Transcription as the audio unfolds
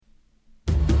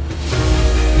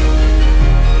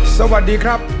สวัสดีค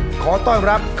รับขอต้อน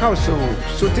รับเข้าสู่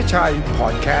สุทธิชัยพอ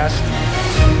ดแคสต์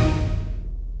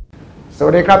ส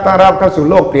วัสดีครับต้อนรับเข้าสู่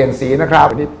โลกเปลี่ยนสีนะครับ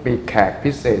วันนี้มีแขก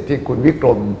พิเศษที่คุณวิกร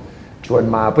มชวน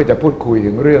มาเพื่อจะพูดคุย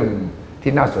ถึงเรื่อง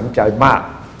ที่น่าสนใจมาก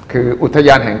คืออุทย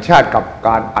านแห่งชาติกับก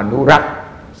ารอนุรักษ์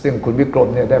ซึ่งคุณวิกรม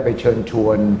เนี่ยได้ไปเชิญชว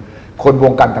นคนว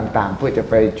งการต่างๆเพื่อจะ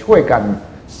ไปช่วยกัน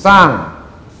สร้าง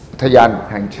อุทยาน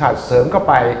แห่งชาติเสริมเข้า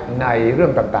ไปในเรื่อ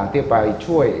งต่างๆที่ไป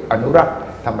ช่วยอนุรักษ์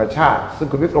ธรรมชาติซึ่ง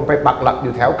คุณวิกรมไปปักหลักอ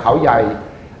ยู่แถวเขาใหญ่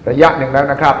ระยะหนึ่งแล้ว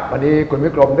นะครับวันนี้คุณวิ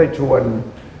กรมได้ชวน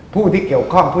ผู้ที่เกี่ยว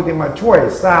ข้องผู้ที่มาช่วย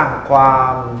สร้างควา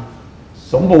ม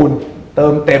สมบูรณ์เติ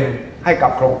มเต็มให้กั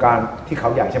บโครงการที่เขา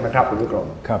ใหญ่ใช่ไหมครับคุณวิกรม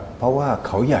ครับเพราะว่าเ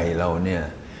ขาใหญ่เราเนี่ย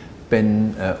เป็น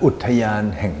อุทยาน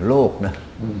แห่งโลกนะ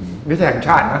ไม่ใช่แห่งช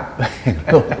าตินะแห่ง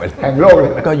โลกแห่งโลกเล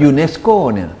ยก็ยูเนสโก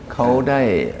เนี่ยเขาได้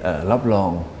รับรอ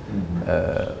ง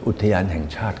อุทยานแห่ง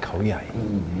ชาติเขาใหญ่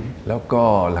แล้วก็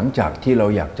หลังจากที่เรา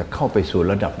อยากจะเข้าไปสู่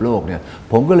ระดับโลกเนี่ย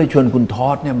ผมก็เลยชวนคุณทอ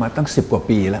ดเนี่ยมาตั้ง10 กว่า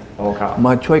ปีแล้วม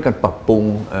าช่วยกันปรับปรุง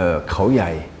เขาให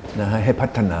ญ่นะฮะให้พั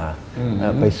ฒนา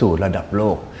ไปสู่ระดับโล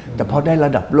กแต่พอได้ร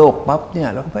ะดับโลกปั๊บเนี่ย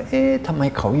เราก็ไปทำไม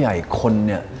เขาใหญ่คนเ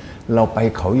นี่ยเราไป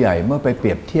เขาใหญ่เมื่อไปเป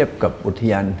รียบเทียบกับอุท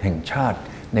ยานแห่งชาติ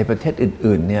ในประเทศ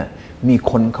อื่นๆเนี่ยมี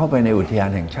คนเข้าไปในอุทยาน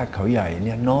แห่งชาติเขาใหญ่เ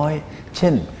นี่ยน้อยเ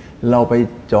ช่นเราไป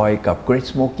จอยกับ Great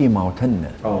Smoky Mountain เ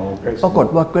นี่ยปรากฏ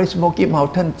ว่า Great Smoky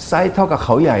Mountain ไซส์เท่ากับเข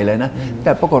าใหญ่เลยนะแ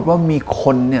ต่ปรากฏว่ามีค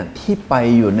นเนี่ยที่ไป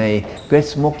อยู่ใน Great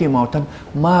Smoky Mountain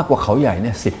มากกว่าเขาใหญ่เ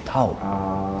นี่ย10 เท่า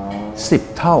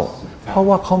10 เท่าเพราะ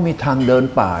ว่าเขามีทางเดิน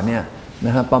ป่าเนี่ยน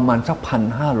ะฮะประมาณสัก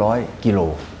 1,500 กิโล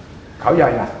เขาใหญ่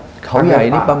ล่ะเขาใหญ่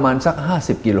นี่ประมาณสัก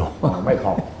50 กิโลไม่พ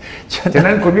อฉะ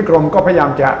นั้นคุณวิกรมก็พยายาม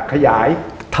จะขยาย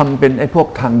ทำเป็นไอ้พวก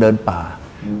ทางเดินป่า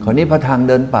คราวนี้พอทาง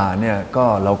เดินป่าเนี่ยก็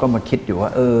เราก็มาคิดอยู่ว่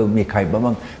ามีใครบ้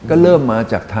างก็เริ่มมา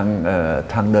จากท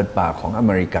างเดินป่าของอเ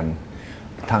มริกัน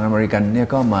ทางอเมริกันเนี่ย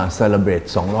ก็มาเซเลบรต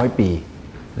200 ปี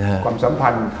นะฮะความสัมพั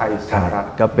นธ์ไทยสหรัฐ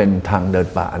ก็เป็นทางเดิน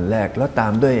ป่าอันแรกแล้วตา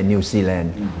มด้วยนิวซีแลน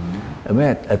ด์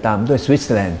ตามด้วยสวิตเซ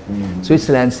อร์แล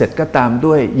นด์เสร็จก็ตาม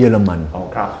ด้วยเยอรมัน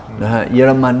นะฮะเยอ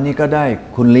รมันนี่ก็ได้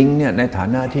คุณลิงก์เนี่ยในฐา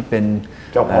นะที่เป็น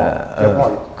เจ้าพ่อ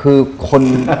คือ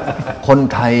คน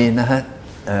ไทยนะฮะ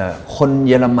คน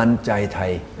เยอรมันใจไท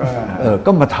ย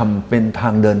ก็มาทำเป็นทา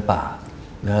งเดินป่า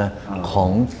นะของ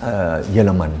เยอ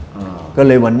รมันก็เ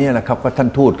ลยวันนี้แหละครับก็ท่าน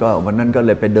ทูตก็วันนั้นก็เล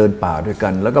ยไปเดินป่าด้วยกั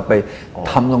นแล้วก็ไป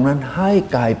ทำตรงนั้นให้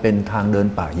กลายเป็นทางเดิน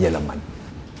ป่าเยอรมัน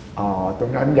ตร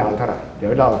งนั้นยาวเท่าไหร่เดี๋ย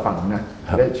วเราฟังนะ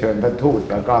ได้เชิญท่านทูต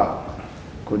แล้วก็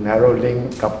คุณแฮร์โรลิง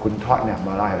กับคุณทอดเนี่ยม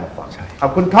าเล่าให้เราฟังเอา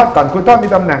คุณทอดก่อนคุณทอดมี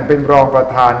ตำแหน่งเป็นรองประ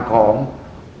ธานของ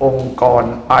องค์กร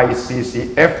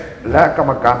ICCF และกรร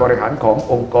มการบริหารของ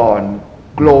องค์กร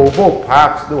Global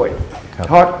Parks ด้วย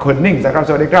ทอดคนนิ่งนะครับ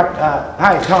สวัสดีครับ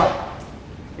Hi Todd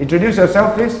introduce yourself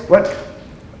please what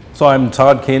So I'm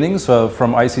Todd Koenings from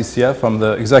ICCF. I'm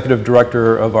the executive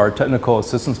director of our technical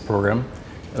assistance program,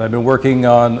 and I've been working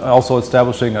on also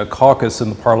establishing a caucus in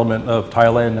the parliament of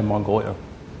Thailand and Mongolia.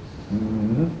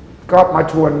 ก็มา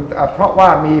ชวนเพราะว่า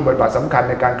มีบทบาทสำคัญ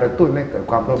ในการกระตุ้นให้เกิด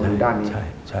ความร่วมมือด้านนี้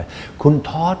ใช่คุณ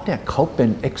ทอดเนี่ยเขาเป็น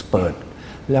เอ็กซ์เพรส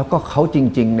แล้วก็เขาจ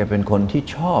ริงๆเนี่ยเป็นคนที่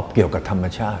ชอบเกี่ยวกับธรรม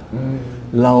ชาติ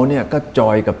เราเนี่ยก็จ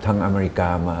อยกับทางอเมริกา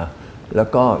มาแล้ว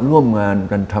ก็ร่วมงาน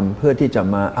กันทำเพื่อที่จะ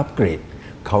มาอัปเกรด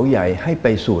เขาใหญ่ให้ไป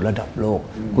สู่ระดับโลก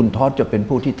คุณทอดจะเป็น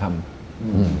ผู้ที่ท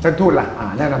ำท่านทูตล่ะ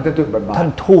แนะนำท่านทูตบทบาทท่าน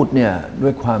ทูตเนี่ยด้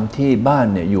วยความที่บ้าน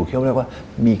เนี่ยอยู่เขาเรียกว่า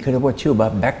มีเขาเรียกว่าชื่อว่า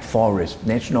Back Forest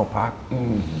National Park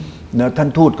นะท่าน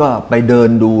ทูตก็ไปเดิน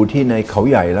ดูที่ในเขา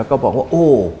ใหญ่แล้วก็บอกว่าโอ้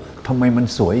ทำไมมัน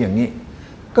สวยอย่างนี้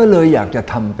ก็เลยอยากจะ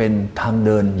ทำเป็นทางเ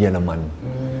ดินเยอรมัน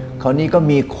คราวนี้ก็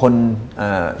มีคน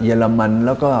เยอรมันแ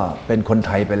ล้วก็เป็นคนไ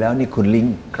ทยไปแล้วนี่คุณลิง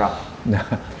ก์นะ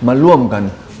มาร่วมกัน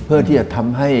เพื่อที่จะท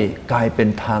ำให้กลายเป็น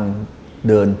ทาง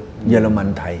เดินเยอรมัน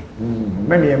ไทย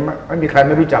ไม่มีใครไ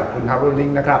ม่รู้จักคุณฮาร์โรลิง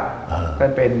ก์นะครับท่า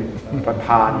นเป็นประธ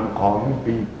านของ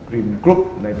บีกริมกรุ๊ป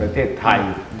ในประเทศไทย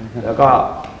แล้วก็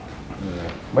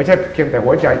ไม่ใช่เพียงแต่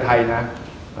หัวใจไทยนะ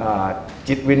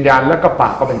จิตวิญญาณแล้วก็ปา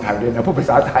กก็เป็นไทยด้วยนะพูดภา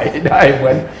ษาไทยได้เหมื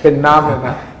อนเป็นน้ำเลยน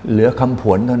ะเหลือคำผ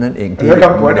วนเท่านั้นเองเหลือค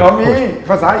ำผวนมี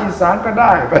ภาษาอีสานก็ไ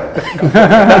ด้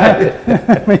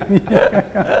ไม่มี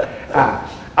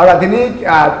เอาล่ะทีนี้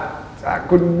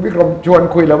คุณวิกรมชวน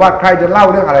คุยแล้วว่าใครจะเล่า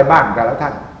เรื่องอะไรบ้างแต่ละท่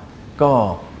านก็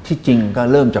ที่จริงก็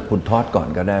เริ่มจากคุณทอดก่อน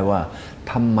ก็ได้ว่า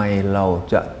ทำไมเรา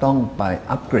จะต้องไป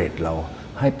อัปเกรดเรา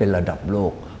ให้เป็นระดับโล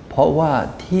กเพราะว่า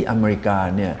ที่อเมริกา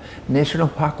เนี่ย National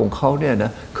Park ของเขาเนี่ยน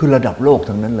ะคือระดับโลก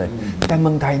ทั้งนั้นเลยแต่เมื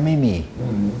องไทยไม่มี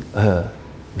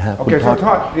Okay, so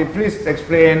Todd, please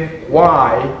explain why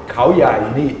เขาใหญ่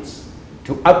needs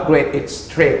to upgrade its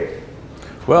trail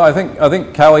Well, I think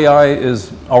Khao Yai is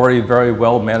already a very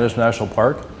well managed national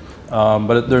park,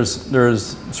 but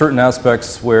there's certain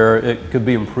aspects where it could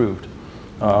be improved.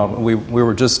 We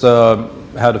were just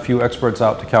had a few experts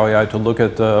out to Kauai to look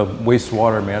at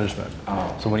wastewater management.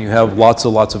 So when you have lots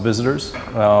of visitors,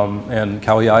 and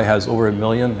Kauai has over 1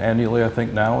 million annually, I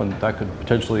think now, and that could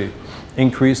potentially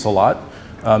increase a lot.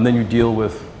 Then you deal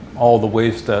with all the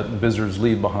waste that visitors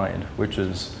leave behind, which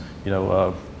is,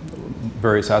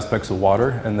 various aspects of water,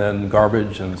 and then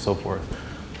garbage and so forth.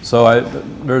 So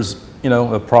there's,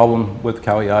 a problem with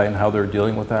Kauai and how they're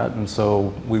dealing with that. And so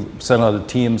we sent out a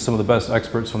team, some of the best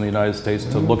experts from the United States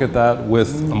to look at that with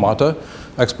Amata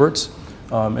experts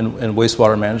in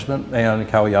wastewater management and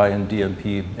Kauai and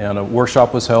DMP. And a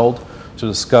workshop was held to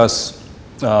discuss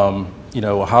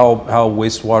how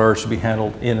wastewater should be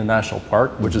handled in a national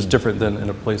park, which is different than in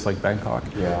a place like Bangkok,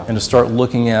 and to start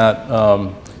looking at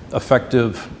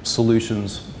effective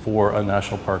solutions for a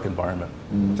national park environment.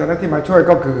 ฉะนั้นที่มาช่วย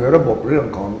ก็คือระบบเรื่อง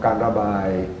ของการระบาย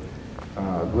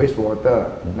wastewater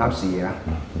น้ำเสีย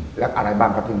และอะไรบ้าง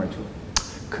ครับที่มาช่วย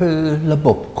คือระบ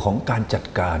บของการจัด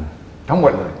การทั้งหม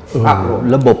ดเลยภาพรวม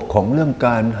ระบบของเรื่องก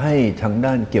ารให้ทาง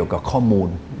ด้านเกี่ยวกับข้อมูล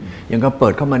อย่างก็เปิ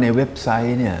ดเข้ามาในเว็บไซ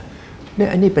ต์เนี่ย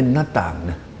อันนี้เป็นหน้าต่าง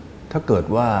นะถ้าเกิด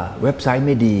ว่าเว็บไซต์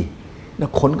ไม่ดี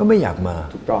คนก็ไม่อยากมา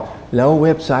ถูกต้องแล้วเ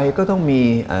ว็บไซต์ก็ต้องมี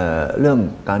เรื่อง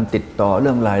การติดต่อเ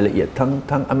รื่องรายละเอียด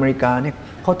ทั้งอเมริกาเนี่ย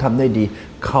เขาทำได้ดี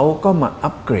เขาก็มาอั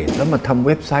ปเกรดแล้วมาทำเ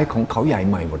ว็บไซต์ของเขาใหญ่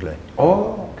ใหม่หมดเลยโอ้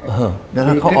นะค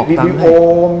รับเขาออกตังค์ให้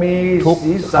ทุก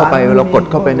เข้าไปเรากด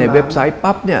เข้าไปในเว็บไซต์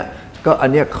ปั๊บเนี่ยก็อัน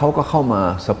เนี้ยเขาก็เข้ามา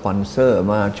สปอนเซอร์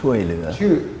มาช่วยเหลือ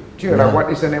ชื่ออะไร What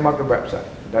is the name of the website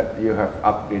that you have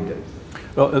upgraded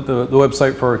Well, the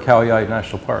website for Kauai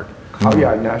National Park. เขาให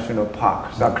ญ่ National Park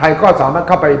ใครก็สามารถเ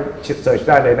ข้าไปเสิร์ช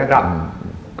ได้เลยนะครับ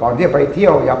ก่อนที่จะไปเที่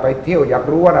ยวอยากไปเที่ยวอยาก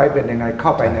รู้ว่าอะไรเป็นยังไงเข้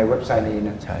าไปในเว็บไซต์นี้น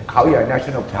ะเขาใหญ่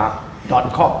National Park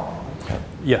 .com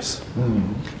Yes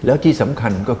แล้วที่สำคั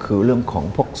ญก็คือเรื่องของ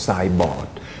พวกไซน์บอร์ด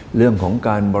เรื่องของก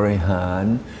ารบริหาร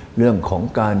เรื่องของ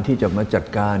การที่จะมาจัด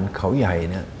การเขาใหญ่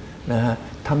เนี่ยนะฮะ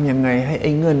ทำยังไงให้ไ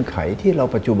อ้เงื่อนไขที่เรา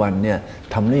ปัจจุบันเนี่ย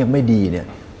ทำแล้วยังไม่ดีเนี่ย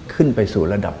ขึ้นไปสู่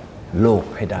ระดับโลก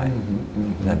ให้ได้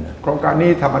นั่นโครงการนี้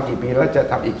ทำมากี่ปีแล้วจะ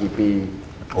ทำอีกกี่ปี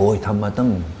โอ้ยทำมาต้อง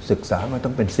ศึกษามาต้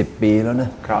องเป็น10 ปีแล้วนะ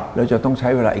แล้วจะต้องใช้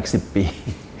เวลาอีก10 ปี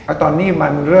ตอนนี้มั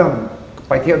นเริ่ม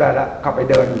ไปเที่ยวได้แล้วเข้าไป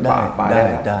เดินป่า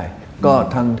ได้ก็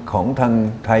ทาง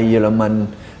ไทยเยอรมัน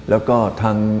แล้วก็ท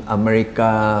างอเมริก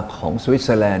าของสวิตเซ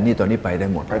อร์แลนด์นี่ตอนนี้ไปได้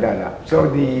หมดไปได้แล้ว so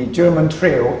the German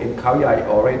trail in Khao Yai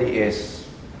already is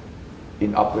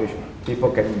in operation people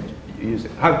can use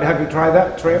it. Have you tried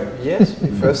that trail? Yes, we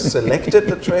first selected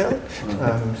the trail,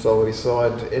 so we saw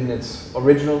it in its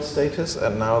original status,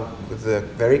 and now with the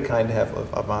very kind help of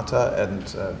Amata and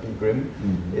B. Grimm,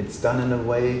 it's done in a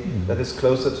way that is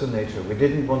closer to nature. We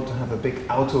didn't want to have a big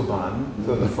autobahn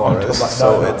through the forest,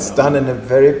 so it's done in a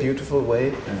very beautiful way,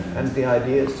 and the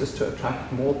idea is just to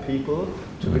attract more people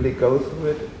to really go through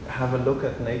it, have a look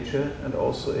at nature and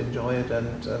also enjoy it,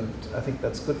 and I think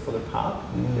that's good for the park.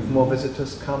 If more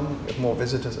visitors come, if more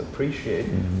visitors appreciate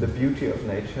the beauty of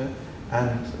nature.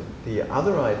 And the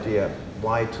other idea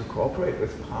why to cooperate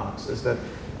with parks is that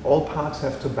all parks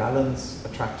have to balance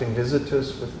attracting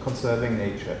visitors with conserving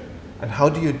nature. And how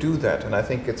do you do that? And I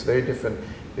think it's very different.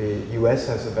 The US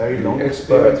has a very long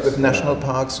experience with national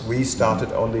parks. We started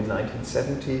only in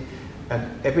 1970. And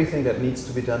everything that needs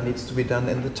to be done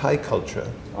in the Thai culture.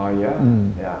 Oh yeah,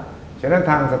 yeah. ฉะนั้น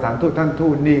ทางสถานทูตท่านทู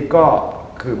ตนี่ก็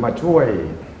คือมาช่วย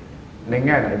ในแ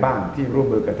ง่ไหนบ้างที่ร่วม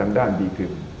มือกับทางด้านดีขึ้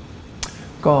น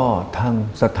ก็ทาง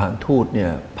สถานทูตเนี่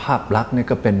ยภาพลักษณ์เนี่ย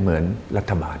ก็เป็นเหมือนรั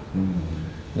ฐบาล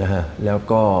นะฮะแล้ว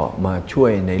ก็มาช่ว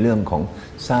ยในเรื่องของ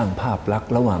สร้างภาพลักษ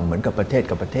ณ์ระหว่างเหมือนกับประเทศ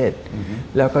กับประเทศ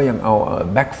แล้วก็ยังเอา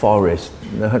Back Forest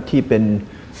นะฮะที่เป็น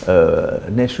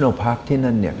National Park ที่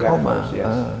นั่นเนี่ยเข้ามา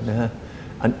นะฮะ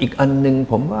อีกอันนึง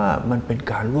ผมว่ามันเป็น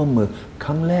การร่วมมือค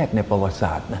รั้งแรกในประวัติศ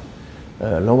าสตร์นะ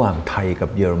ระหว่างไทยกับ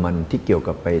เยอรมันที่เกี่ยว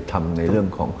กับไปทำในเรื่อง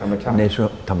ของธ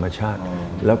รรมชาติ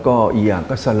แล้วก็อีกอย่าง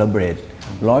ก็ celebrate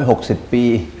 160 ปี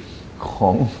ขอ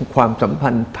งความสัมพั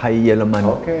นธ์ไทยเยอรมัน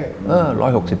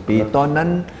160 ปีตอนนั้น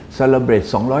celebrate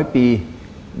 200 ปี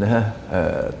นะฮะ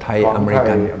ไทยอเมริ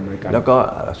กันแล้วก็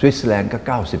สวิตเซอร์แลนด์ก็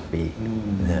90 ปี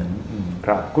นะค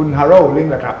รับคุณฮาโรลิง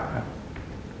ค์นะครับ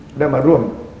ได้มาร่วม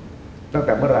ตั้งแ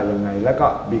ต่เมื่อไหร่ยังไงแล้วก็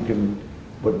มีคุณ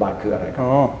บทบาทคืออะไรครั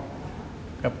บ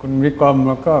กับคุณวิกรม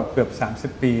แล้วก็เกือบ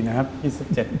30 ปีนะครับ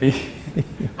27 ปี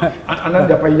อันนั้น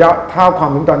อย่าไปเท้าความ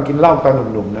ถึงตอนกินเหล้าตอน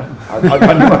หนุ่มๆนะเอาต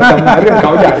อนมาทำงานเรื่องเข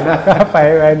าใหญ่นะไป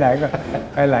ไหนก็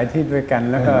ไปหลายที่ด้วยกัน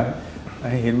แล้วก็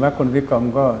เห็นว่าคุณวิกรม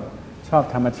ก็ชอบ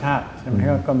ธรรมชาติใช่ไหม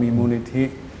ก็มีมูลนิธิ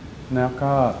แล้ว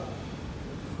ก็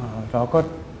เราก็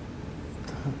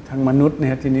ทางมนุษย์เนี่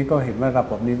ยทีนี้ก็เห็นว่าระ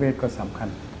บบนิเวศก็สำคัญ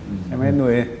ใช่ไหมหน่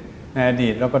วย ในอดี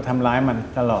ตเราก็ทำร้ายมัน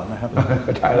ตลอดนะครับ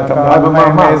ใช่ แล้ว ทำ ก็ ร้ายมันมา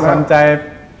กๆ ไม่ นะ สนใจ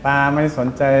ปลาไม่สน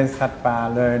ใจสัตว์ป่า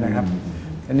เลยนะครับ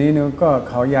อันนี้นึกก็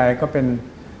เขาใหญ่ก็เป็น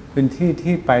พื้นที่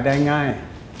ที่ไปได้ง่าย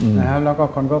นะครับแล้วก็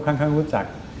คนก็ค่อนข้างรู้จัก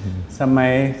ส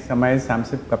มัย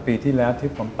30 กว่าปีที่แล้วที่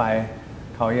ผมไป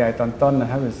เขาใหญ่ตอนต้นนะ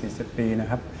ครับหรือ40 ปีนะ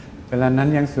ครับเวลานั้น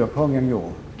ยังเสือโคร่งยังอยู่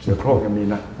เสือโคร่งยังมี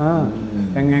นะ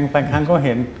ยังไปครั้งก็เ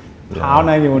ห็นเท้า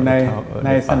อยู่ใน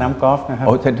สนามกอล์ฟนะครับ โ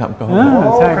อ้เส้นทางก็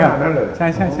ใช่ครับ ขนาดนั้นเลย ใ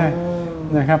ช่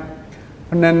นะครับ เพ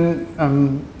ราะนั้น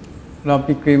เรา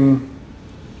ปีกริม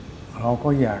เราก็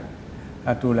อยาก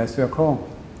ดูแลเสือโคร่ง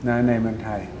ในเมืองไท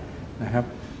ยนะครับ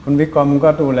คุณวิกรมก็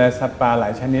ดูแลสัตว์ป่าหลา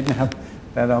ยชนิดนะครับ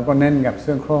แต่เราก็เน้นกับเ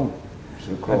สือโคร่ง เ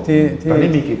สือโคร่งตอนนี้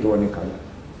มีกี่ตัวในเขา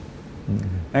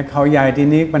ในเขาใหญ่ที่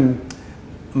นี้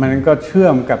มันก็เชื่อ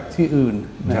มกับที่อื่น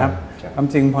นะครับความ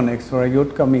จริงพลเอกสุรยุท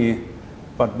ธ์ก็มี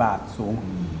บทบาทสูง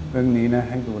เรื่องนี้นะ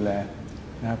ให้ดูแล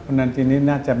นะครับเพราะนั้นทีนี้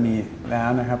น่าจะมีแล้ว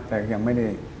นะครับแต่ยังไม่ไ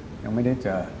ด้เจ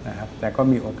อนะครับแต่ก็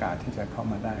มีโอกาสที่จะเข้า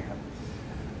มาได้ครับ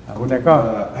แต่ก็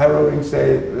Harold say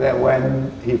that when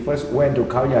he first went to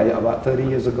เขาใหญ่ about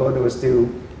 30 years ago there were still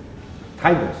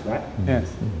tigers right yes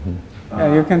yeah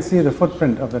you can see the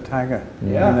footprint of the tiger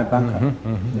in the bunker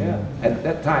yeah at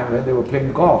that time when they were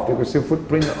playing golf they could see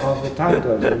footprint of the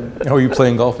tigers Oh, you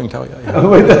playing golf in Khao Yai?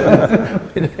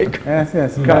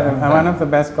 yes one of the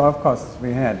best golf courses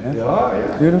we had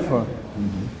yeah beautiful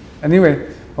anyway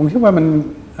ผมคิดว่ามัน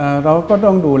เราก็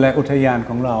ต้องดูแลอุทยาน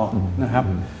ของเรานะครับ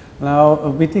แล้ว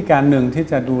วิธีการหนึ่งที่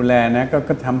จะดูแลนะ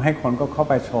ก็ทำให้คนก็เข้า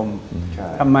ไปชม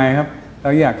ทำไมครับเร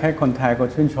าอยากให้คนไทยก็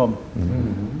ชื่นชม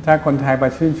ถ้าคนไทยไป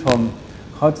ชื่นชม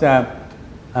เขาจะ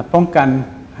ป้องกัน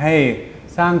ให้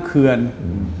สร้างเขื่อน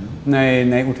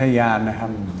ในอุทยานนะครับ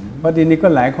เพราะทีนี้ก็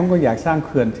หลายคนก็อยากสร้างเ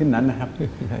ขื่อนที่นั้นนะครับ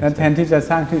แทนที่จะ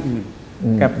สร้างที่อื่น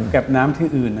เก็บน้ำที่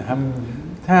อื่นนะครับ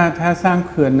ถ้าสร้าง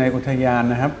เขื่อนในอุทยาน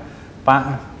นะครับ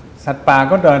สัตว์ป่า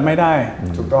ก็เดินไม่ได้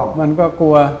ถูกต้องมันก็ก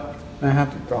ลัวนะครับ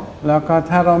แล้วก็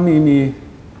ถ้าเรามี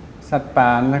สัตว์ป่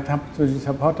านะครับโดยเฉ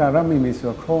พาะถ้าเราไม่มีเสื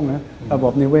อโคร่งนะระบ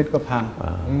บนิเวศก็พัง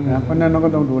นะเพราะนั้นเราก็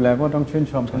ต้องดูแลก็ต้องชื่น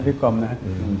ชมคุณพี่กรมนะ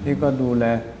ที่ก็ดูแล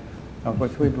เราก็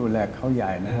ช่วยดูแลเขาให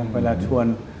ญ่นะครับเวลาชวน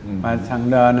มาทาง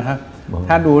เดินนะครับ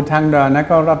ถ้าดูทางเดินนะ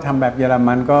ก็เราทำแบบเยอร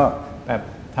มันก็แบบ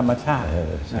ธรรมชาติ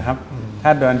นะครับถ้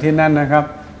าเดินที่นั่นนะครับ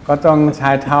ก็ต้องใช้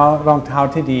รองเท้า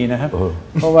ที่ดีนะครับ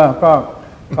เพราะว่า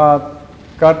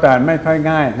ก็เดินไม่ค่อย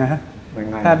ง่ายนะ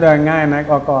ถ้าเดินง่ายนะ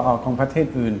ก็ออกของประเทศ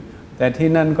อื่นแต่ที่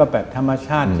นั่นก็แบบธรรมช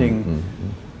าติจริง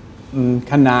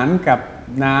ขนานกับ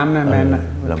น้ำนะแม่นะ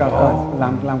ก็ล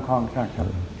ำคลองครับ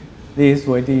ดีส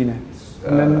วยดีนะ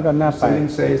นั่นก็น่าไป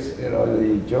Someone says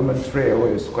the German trail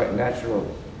is quite natural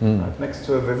next to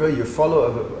a river you follow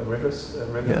a river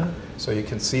so you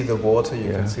can see the water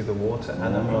you can see the water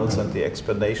animals and the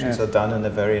explanations are done in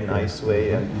a very nice way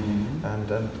and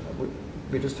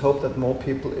we just hope that more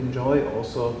people enjoy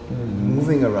also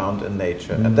moving around in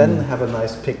nature and then have a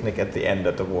nice picnic at the end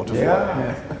at the waterfall.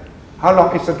 How long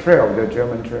is the trail, the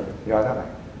German trail? ยาวเท่าไหร่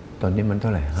ตอนนี้มันเท่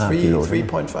าไหร่5 กิโล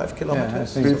 3.5 kilometers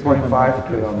 3.5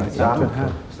 กิโลเมตร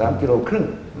3 กิโลครึ่ง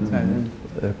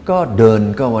ก็เดิน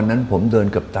ก็วันนั้นผมเดิน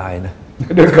เกือบตายนะ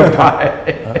เดินเกือบตาย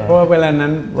เพราะว่าเวลานั้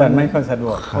นมันไม่ค่อยสะด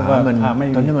วกเพราะว่า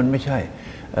ตอนนี้มันไม่ใช่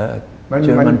เจ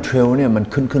อมันเทรลเนี่ยมัน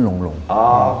ขึ้นลง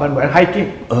มันเหมือนไฮกิ้ง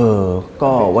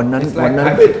ก็วันนั้นวัน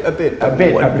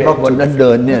นั้นเ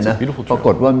ดินเนี่ยนะปราก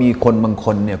ฏว่ามีคนบางค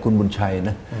นเนี่ยคุณบุญชัยน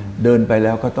ะเดินไปแ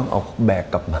ล้วก็ต้องเอาแบก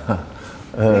กลับมา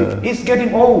He's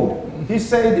getting old. He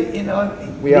said,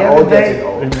 we are all getting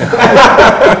old.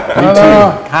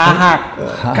 ขาหั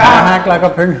กแล้วก็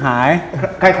เพิ่งหาย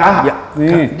ใครขาหัก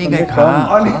นี่ไงขา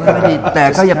แต่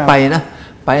ก็ยังไปนะ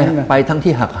ไปทั้ง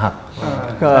ที่หัก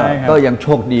ก็ยังโช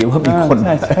คดีว่ามีคน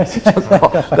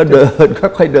ก็เดิน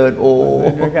ค่อยๆเดินโอ้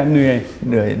ด้วยกันเหนื่อย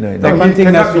แต่จริง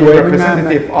ๆนะสวย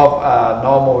representative of a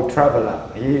normal traveler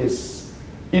he is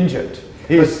injured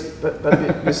but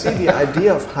you see the idea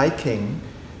of hiking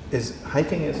is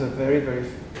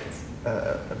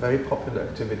a very popular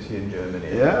activity in Germany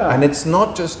and it's not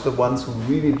just the ones who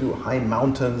really do high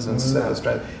mountains and trails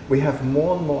we have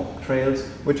more and more trails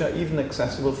which are even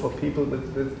accessible for people with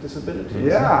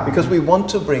disabilities because we want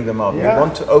to bring them out we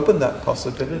want to open that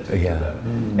possibility to them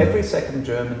every second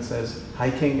German says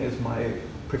hiking is my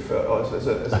preferred or as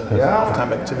an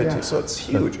off-time activity so it's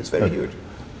huge it's very huge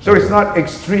so it's not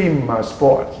extreme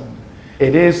sport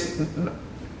it is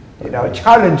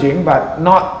challenging but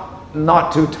not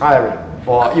too tiring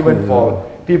for even for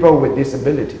people with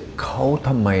disability เขาท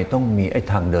ำไมต้องมีไอ้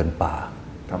ทางเดินป่า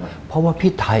เพราะว่า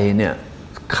พี่ไทยเนี่ย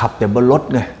ขับแต่บนรถ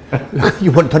ไง แล้วก็อ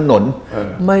ยู่บนถนน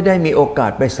ไม่ได้มีโอกา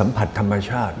สไปสัมผัสธรรม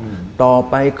ชาติต่อ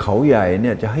ไปเขาใหญ่เ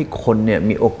นี่ยจะให้คนเนี่ย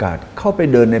มีโอกาสเข้าไป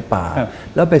เดินในป่า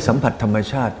แล้วไปสัมผัสธรรม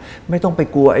ชาติไม่ต้องไป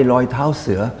กลัวไอ้รอยเท้าเ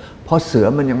สือเพราะเสือ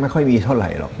มันยังไม่ค่อยมีเท่าไหร่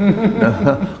หรอกนะ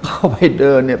เข้าไปเ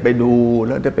ดินเนี่ยไปดูแ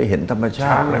ล้วได้ไปเห็นธรรมช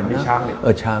าติเลยนะ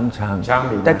ช้าง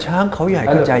แต่ช้างเขาใหญ่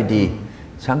ก็ใจดี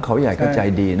ช้างเขาใหญ่ก็ใจ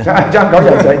ดีนะช้างเขาให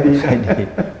ญ่ใจดี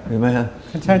เห็นไหมฮะ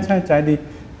ใช่ใจดี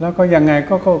แล้วก็ยังไง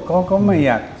ก็ไม่อ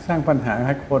ยากสร้างปัญหาใ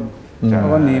ห้คนเพรา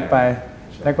ะว่าหนีไป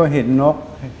แล้วก็เห็นนก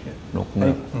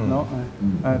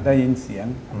ได้ยินเสียง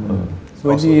ส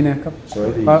วยดีนะครับ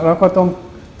แล้วก็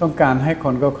ต้องการให้ค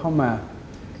นก็เข้ามา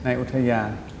ในอุทยาน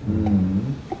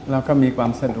แล้วก็มีควา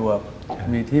มสะดวก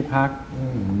มีที่พัก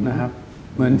นะครับ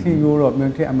เหมือนที่ยุโรปเหมือ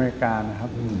นที่อเมริกานะครับ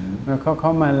เมื่อเขาเข้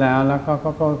ามาแล้ว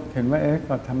ก็เห็นว่า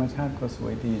ก็ธรรมชาติก็สว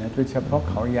ยดีนะโดยเฉพาะ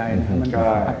เขาใหญ่นะมัน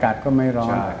อากาศก็ไม่ร้อ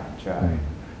นใช่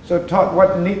So Todd,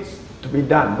 what needs to be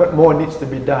done? What more needs to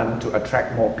be done to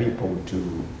attract more people to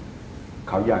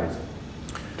Khao Yai?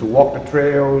 To walk the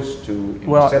trails, to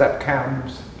set up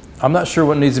camps? I'm not sure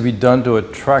what needs to be done to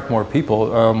attract more people.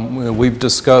 We've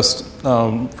discussed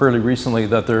fairly recently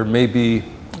that there may be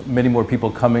many more people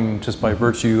coming just by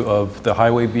virtue of the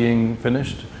highway being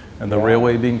finished and the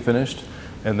railway being finished,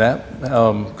 and that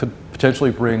could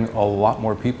potentially bring a lot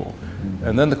more people.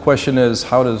 And then the question is,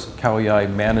 how does Khao Yai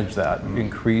manage that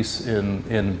increase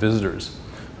in visitors?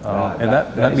 And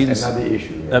that means another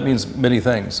issue. That means many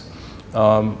things.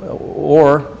 Or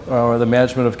the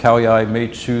management of Khao Yai may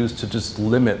choose to just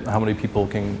limit how many people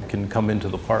can come into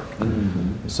the park.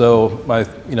 So,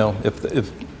 if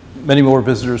many more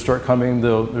visitors start coming,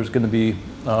 there's going to be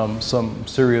some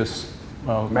serious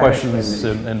questions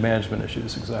and management issues.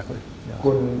 Exactly.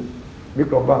 คุณวิ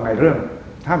กรมว่าไงเรื่อง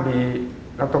ถ้ามี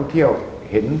นักท่องเที่ยว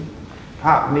เห็นภ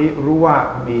าพนี้รู้ว่า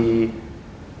มี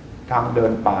ทางเดิ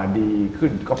นป่าดีขึ้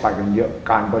นก็ไปกันเยอะ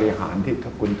การบริหารที่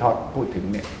คุณทอดพูดถึง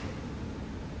เนี่ย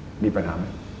มีปัญหาไหม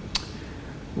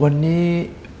วันนี้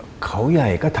เขาใหญ่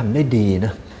ก็ทำได้ดีน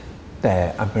ะแต่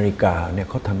อเมริกาเนี่ย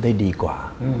เขาทำได้ดีกว่า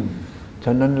ฉ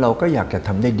ะนั้นเราก็อยากจะท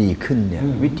ำได้ดีขึ้นเนี่ย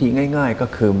วิธีง่ายๆก็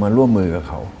คือมาร่วมมือกับ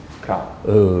เขา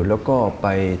แล้วก็ไป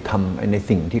ทำใน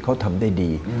สิ่งที่เขาทำได้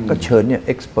ดีก็เชิญเนี่ยเ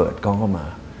อ็กซ์เพรสเข้ามา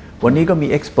วันนี้ก็มี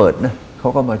เอ็กซ์เพรสนะเขา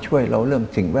ก็มาช่วยเราเรื่อง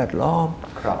สิ่งแวดล้อม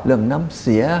เรื่องน้ำเ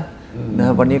สียน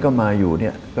ะวันนี้ก็มาอยู่เนี่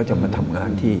ยก็จะมาทำงาน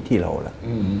ที่เราละ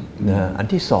นะอัน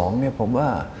ที่สองเนี่ยผมว่า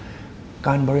ก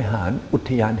ารบริหารอุ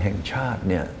ทยานแห่งชาติ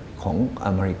เนี่ยของ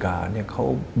อเมริกาเนี่ยเขา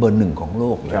เบอร์หนึ่งของโล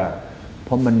กเลยเพ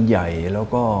ราะมันใหญ่แล้ว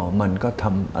ก็มันก็ท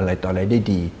ำอะไรต่ออะไรได้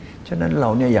ดีฉะนั้นเรา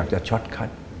เนี่ยอยากจะช็อตคัท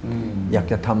อยาก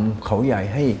จะทำเขาใหญ่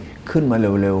ให้ขึ้นมา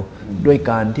เร็วๆด้วย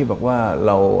การที่บอกว่าเ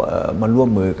รามาร่วม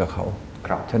มือกับเขา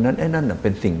ฉะนั้นไอ้นั่นเป็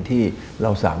นสิ่งที่เร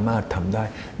าสามารถทำได้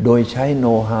โดยใช้โ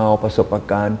น้ตฮาวประสบ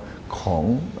การณ์ของ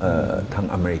ทาง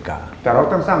อเมริกาแต่เรา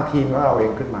ต้องสร้างทีมของเราเอ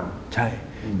งขึ้นมาใช่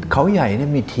เขาใหญ่เนี่ย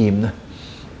มีทีมนะ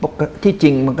ที่จ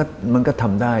ริงมันก็ท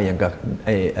ำได้อย่างกับไ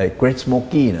อ้ Great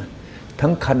Smoky นะทั้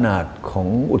งขนาดของ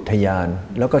อุทยาน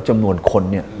แล้วก็จำนวนคน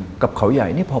เนี่ยกับเขาใหญ่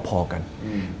นี่พอๆกัน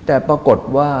แต่ปรากฏ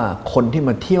ว่าคนที่ม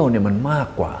าเที่ยวเนี่ยมันมาก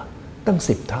กว่าตั้ง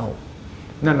10 เท่า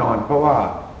แน่นอนเพราะว่า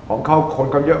ของเขาคน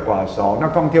เขาเยอะกว่า2นั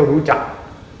กท่องเที่ยวรู้จัก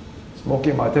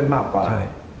Smoky Mountain มากกว่า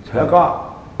แล้วก็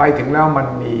ไปถึงแล้วมัน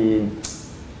มี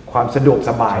ความสะดวก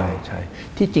สบายใช่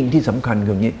ที่จริงที่สำคัญ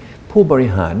คืออย่างนี้ผู้บริ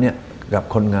หารเนี่ยกับ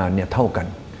คนงานเนี่ยเท่ากัน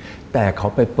แต่เขา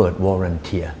ไปเปิดวอร์รันเ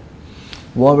ที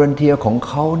ยของ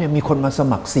เขาเนี่ยมีคนมาส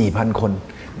มัคร 4,000 คน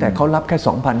แต่เขารับแค่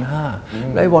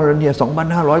 2,500 และวอร์รันเทีย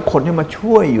 2,500 คนเนี่ยมา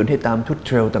ช่วยอยู่ในตามทุกเท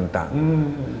รลต่าง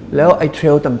ๆแล้วไอ้เทร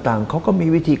ลต่างๆเขาก็มี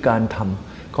วิธีการท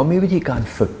ำเขามีวิธีการ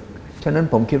ฝึกฉะนั้น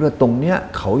ผมคิดว่าตรงเนี้ย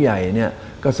เขาใหญ่เนี่ย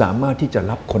ก็สามารถที่จะ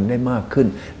รับคนได้มากขึ้น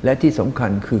และที่สำคัญ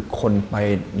คือคนไป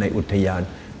ในอุทยาน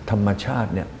ธรรมชาติ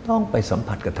เนี่ยต้องไปสัม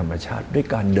ผัสกับธรรมชาติด้วย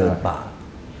การเดินป่า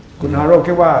คุณฮาโร่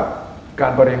คิดว่ากา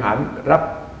รบริหาร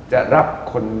จะรับ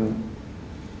คน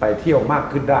ไปเที่ยวมาก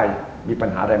ขึ้นได้มีปัญ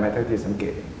หาอะไรไหมที่สังเก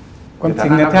ตความจริ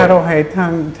งเนี่ยถ้าเราให้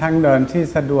ทางเดินที่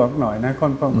สะดวกหน่อยนะค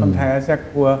นไทยจะ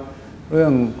กลัวเรื่อ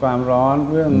งความร้อน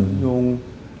เรื่องยุง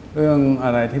เรื่องอ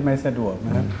ะไรที่ไม่สะดวกน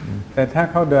ะครับแต่ถ้า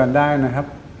เขาเดินได้นะครับ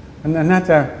มันน่า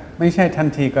จะไม่ใช่ทัน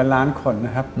ทีกับล้านคนน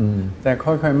ะครับแต่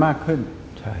ค่อยๆมากขึ้น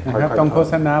นะครับต้องโฆ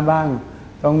ษณาบ้าง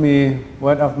ต้องมี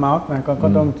word of mouth นะก็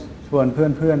ต้องชวนเ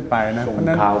พื่อนๆไปนะเพราะ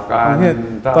นั้น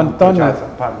ต้น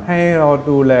ให้เรา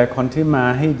ดูแลคนที่มา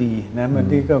ให้ดีนะเมื่อ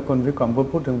กี้ก็คนวิกรม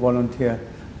พูดถึง volunteer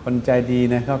คนใจดี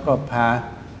นะก็พา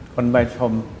คนไปช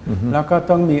มแล้วก็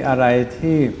ต้องมีอะไร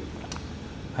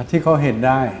ที่เขาเห็นไ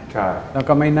ด้แล้ว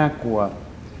ก็ไม่น่ากลัว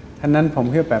ฉะนั้นผม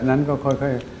คิดแบบนั้นก็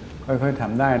ค่อยๆท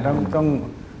ำได้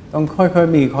ต้องค่อย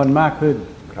ๆมีคนมากขึ้น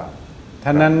ท่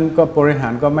านั้นก็บริหา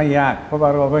รก็ไม่ยากเพราะว่า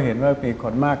เราก็เห็นว่ามีค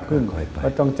นมากขึ้นก็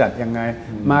ต้องจัดยังไง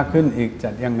มากขึ้นอีกจั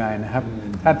ดยังไงนะครับ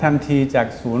ถ้าทันทีจาก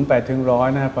0ไปถึง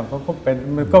100นะครับก็เป็น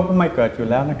มันก็ไม่เกิดอยู่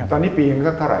แล้วนะครับตอนนี้ปีนึง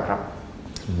สักเท่าไหร่ครับ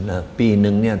ปีห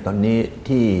นึ่งเนี่ยตอนนี้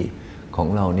ที่ของ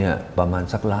เราเนี่ยประมาณ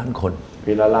สักล้านคน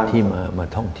ปีละล้านที่มา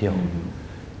ท่องเที่ยว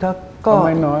ถ้าก็ไ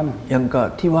ม่น้อยนะยังก็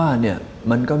ที่ว่าเนี่ย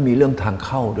มันก็มีเรื่องทางเ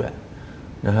ข้าด้วย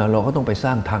นะฮะเราก็ต้องไปส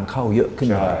ร้างทางเข้าเยอะขึ้น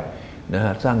หน่อยนะฮ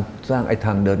ะสร้างไอ้ท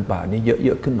างเดินป่านี้เย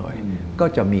อะขึ้นหน่อยก็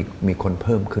จะมีคนเ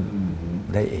พิ่มขึ้น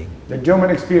ได้เอง The German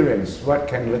experience what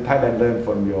can Thailand learn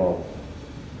from your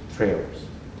trails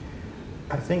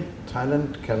I think Thailand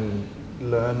can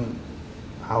learn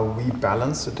how we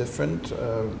balance the different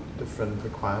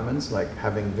requirements, like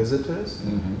having visitors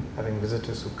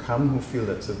who come who feel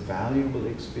that's a valuable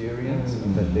experience,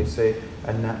 and that they say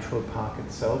a natural park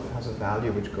itself has a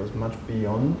value which goes much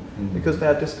beyond. Because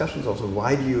there are discussions also,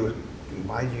 why do you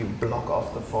block off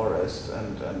the forest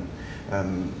and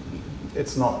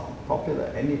it's not popular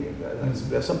anyway.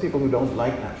 There are some people who don't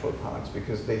like natural parks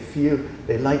because they feel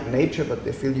they like nature, but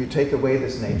they feel you take away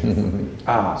this nature from me.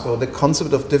 So the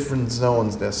concept of different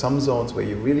zones, there are some zones where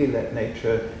you really let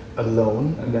nature alone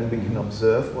and then we can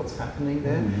observe what's happening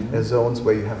there. There are zones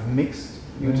where you have mixed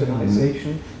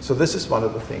utilization. So this is one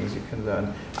of the things you can learn.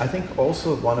 I think also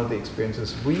one of the experiences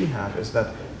we have is that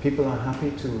people are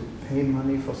happy to pay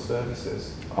money for services.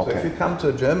 So if you come to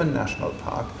a German national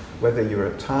park, whether you're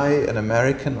a Thai, an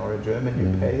American, or a German, you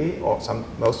pay, or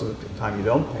most of the time you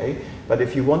don't pay. But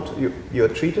if you want,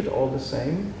 you're treated all the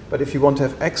same. But if you want to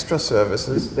have extra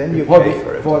services, then you pay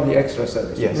for it. For the extra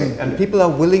services. Yes, and people are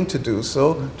willing to do so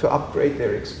to upgrade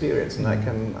their experience. And I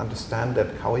can understand that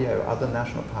Khao Yai or other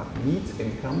national park needs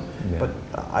income. But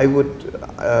I would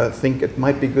think it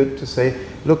might be good to say,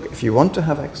 look, if you want to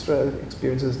have extra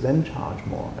experiences, then charge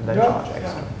more and then charge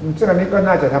extra. ซึ่งอันนี้ก็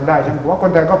น่าจะทำได้ใช่ไหมเพราะว่าค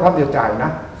นไทยก็พร้อมจะจ่ายน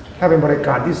ะถ้าเป็นบริก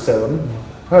ารที่เสริม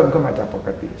เพิ่มขึ้นมาจากปก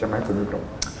ติใช่ไหมคุณวิกรม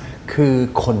คือ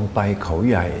คนไปเขา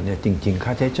ใหญ่เนี่ยจริงๆค่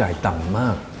าใช้จ่ายต่ำมา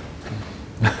ก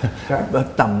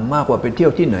ต่ำมากกว่าไปเที่ย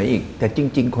วที่ไหนอีกแต่จ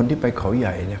ริงๆคนที่ไปเขาให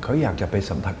ญ่เนี่ยเขาอยากจะไป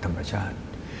สัมผัสธรรมชาติ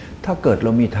ถ้าเกิดเร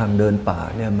ามีทางเดินป่า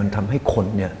เนี่ยมันทำให้คน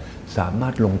เนี่ยสามา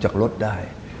รถลงจากรถได้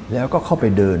แล้วก็เข้าไป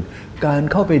เดินการ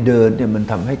เข้าไปเดินเนี่ยมัน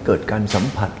ทำให้เกิดการสัม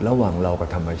ผัสระหว่างเรากับ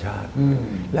ธรรมชาติ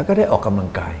แล้วก็ได้ออกกำลั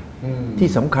งกายที่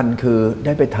สำคัญคือไ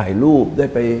ด้ไปถ่ายรูปได้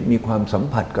ไปมีความสัม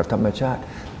ผัสกับธรรมชาติ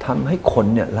ทำให้คน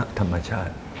เนี่ยรักธรรมชา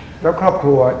ติแล้วครอบค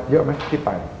รัวเยอะไหมที่ไป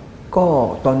ก็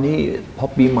ตอนนี้พอ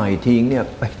ปีใหม่ทิ้งเนี่ย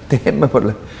ไปเต็มไปหมดเ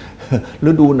ลย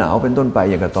ฤดูหนาวเป็นต้นไป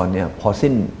อย่างกับตอนเนี้ยพอ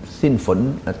สิ้นฝน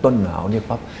ต้นหนาวเนี่ย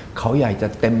ปั๊บเขาใหญ่จะ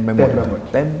เต็มไปหมด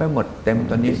เต็มไปหมดเต็ม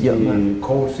ตอนนี้เยอะมาก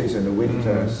Cold season the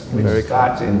winter which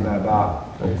starts in about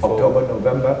October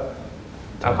November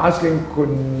I'm asking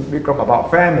Kun Vikram about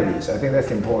families I think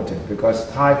that's important because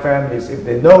Thai families if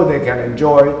they know they can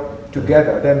enjoy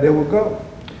together then they will go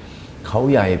เขา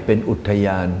ใหญ่เป็นอุทย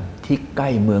านที่ใกล้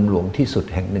เมืองหลวงที่สุด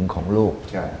แห่งหนึ่งของโลก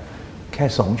แค่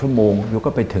2 ชั่วโมงอยู่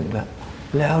ก็ไปถึงแ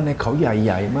ล้วในเขาใ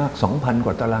หญ่ๆมาก 2,000 ก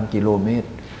ว่าตารางกิโลเมตร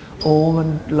โอ้มัน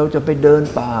เราจะไปเดิน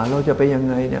ป่าเราจะไปยัง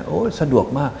ไงเนี่ยโอ้สะดวก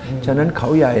มากฉะนั้นเขา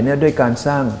ใหญ่เนี่ยด้วยการส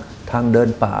ร้างทางเดิน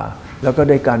ป่าแล้วก็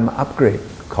ด้วยการมาอัปเกรด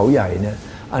เขาใหญ่เนี่ย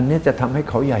อันนี้จะทำให้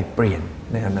เขาใหญ่เปลี่ยน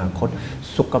ในอนาคต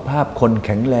สุขภาพคนแ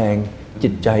ข็งแรงจิ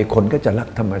ตใจคนก็จะรัก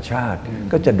ธรรมชาติ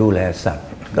ก็จะดูแลสัตว์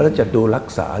ก็จะดูรัก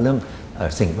ษาเรื่อง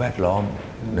สิ่งแวดล้อม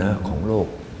นะของโลก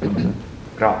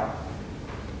ครับ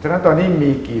ฉะนั้นตอนนี้มี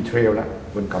กี่เทรลแล้ว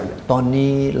บนเขาใหญ่ตอน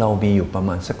นี้เรามีอยู่ประม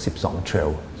าณสัก12เทรล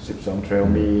12เทรล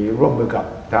มีร่วมมือกับ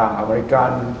ทางอเมริกั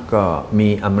นก็มี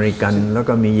อเมริกันแล้ว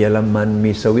ก็มีเยอรมัน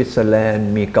มีสวิตเซอร์แลนด์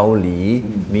มีเกาหลี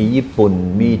มีญี่ปุ่น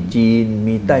มีจีน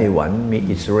มีไต้หวันมี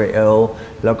อิสราเอล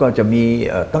แล้วก็จะมี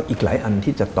ต้องอีกหลายอัน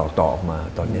ที่จะต่อออกมา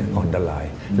ตอนนี้ออนไล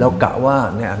น์แล้วกะว่า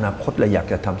ในอนาคตเราอยาก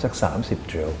จะทำสัก30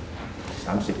เทรล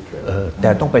30เทรลแต่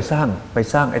ต้องไปสร้าง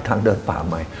ไอ้ทางเดินป่า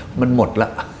ใหม่มันหมดละ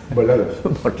หมดแล้ว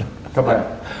หมดทำไม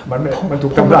มันถู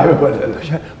กทำลายไปหมดเลยใ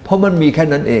ช่เพราะมันมีแค่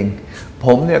นั้นเองผ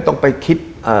มเนี่ยต้องไปคิด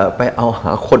ไปเอาห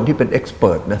าคนที่เป็นเอ็กซ์เพ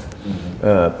รสนะ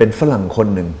เป็นฝรั่งคน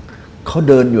หนึ่งเขา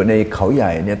เดินอยู่ในเขาให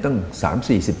ญ่เนี่ยตั้ง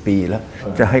 3-40 ปีแล้ว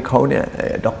จะให้เขาเนี่ย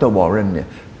ดร.วอร์เรนเนี่ย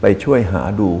ไปช่วยหา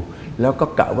ดูแล้วก็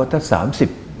กะว่าถ้า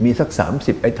30มีสัก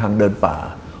30ไอ้ทางเดินป่า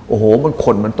โอ้โห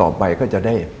มันต่อไปก็จะไ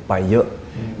ด้ไปเยอะ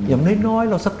อย่างน้อยๆ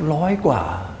เราสัก100 กว่า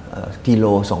กิโล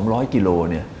200 กิโล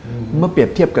เนี่ยเมื่อเปรียบ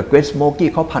เทียบกับเกรทสโมกี้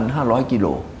เขา 1,500 กิโล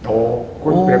โอ้คุ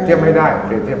ณเปรียบเทียบไม่ได้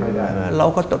เรา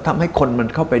ก็ทำให้คนมัน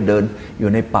เข้าไปเดินอ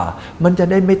ยู่ในป่ามันจะ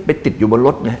ได้ไม่ไปติดอยู่บนร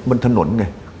ถไงบนถนนไง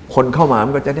คนเข้ามามั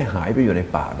นก็จะได้หายไปอยู่ใน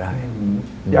ป่าได้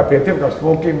อย่าเปรียบเทียบกับ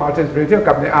Smoky Mountains เปรียบเทียบ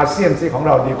กับในอาเซียนสิของเ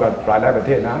ราดีกว่าหลายประเ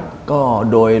ทศนะก็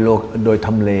โดยท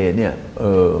ำเลเนี่ย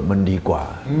มันดีกว่า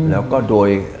แล้วก็โดย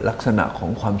ลักษณะของ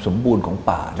ความสมบูรณ์ของ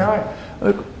ป่าใช่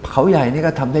เขาใหญ่นี่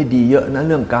ก็ทำได้ดีเยอะนะเ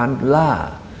รื่องการล่า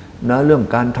นะเรื่อง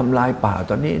การทำลายป่า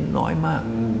ตอนนี้น้อยมาก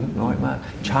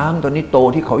ช้างตอนนี้โต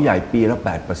ที่เขาใหญ่ปีละ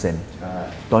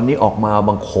 8% ตอนนี้ออกมาบ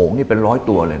างโขงนี่เป็น100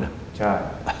 ตัวเลยนะใช่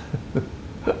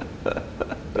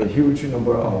A huge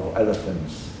number of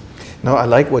elephants. No, I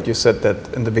like what you said that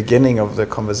in the beginning of the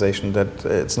conversation that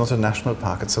it's not a national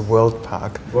park, it's a world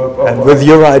park. And with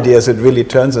your ideas, it really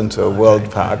turns into a world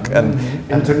park. And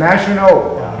international.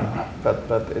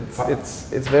 But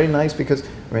it's very nice because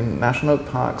I mean national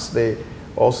parks they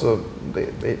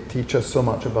teach us so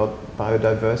much about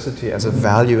biodiversity as a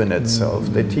value in itself.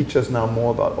 They teach us now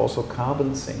more about also carbon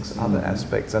sinks, other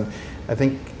aspects, and I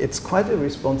think it's quite a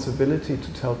responsibility to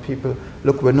tell people,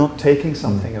 look, we're not taking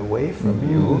something away from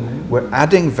you. We're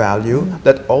adding value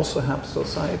that also helps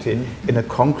society in a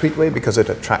concrete way because it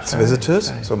attracts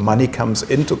visitors. So money comes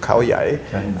into Khao Yai,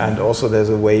 and also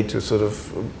there's a way to sort of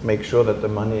make sure that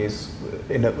the money is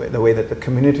in a way that the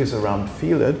communities around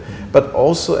feel it, but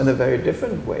also in a very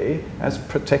different way as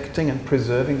protecting and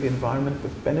preserving the environment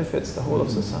which benefits the whole of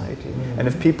society. And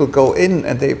if people go in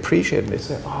and they appreciate it, they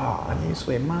say,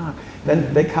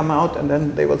 then they come out and then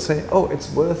they will say, oh, it's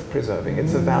worth preserving.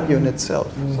 It's a value in itself.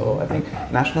 So I think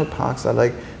national parks are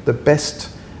like the best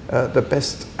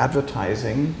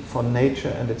advertising for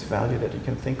nature and its value that you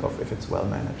can think of if it's well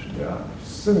managed.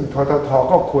 ซึ่งททท.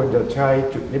ก็ควรจะใช้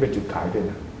จุดนี้เป็นจุดขายด้วย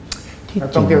นะที่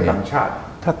จริงเนี่ย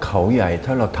ถ้าเขาใหญ่ถ้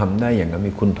าเราทำได้อย่างนั้น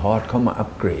มีคุณทอดเข้ามาอัป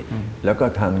เกรดแล้วก็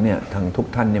ทางทุก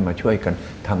ท่านเนี่ยมาช่วยกัน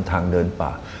ทำทางเดินป่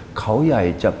าเขาใหญ่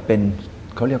จะเป็น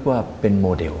เขาเรียกว่าเป็นโม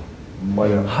เดล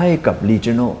ให้กับ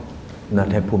regional นะ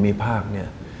ในภูมิภาคเนี่ย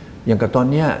อย่างกับตอน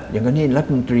นี้อย่างกับนี่รัฐ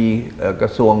มนตรีกร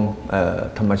ะทรวง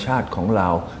ธรรมชาติของเรา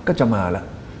ก็จะมาละ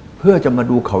เพื่อจะมา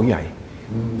ดูเขาใหญ่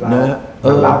นะ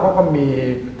เราก็มี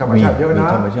ธรรมชาติเยอะนะมี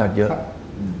ธรรมชาติเยอะ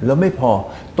แล้วไม่พอ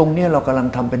ตรงนี้เรากำลัง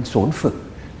ทำเป็นศูนย์ฝึก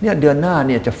เนี่ยเดือนหน้าเ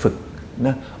นี่ยจะฝึกน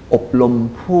ะอบรม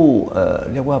ผู้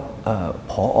เรียกว่า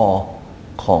ผอ.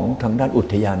ของทางด้านอุ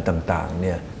ทยานต่างๆเ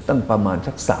นี่ยตั้งประมาณ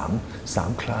สัก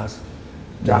3คลาส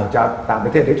จากต่างปร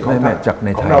ะเทศหรือจากใน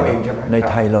ไทยเราเองใช่ไหมใน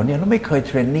ไทยเราเนี่ยเราไม่เคยเ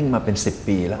ทรนนิ่งมาเป็น10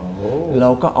 ปีแล้วเรา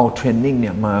ก็เอาเทรนนิ่งเ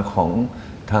นี่ยมาของ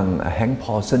ทาง Hank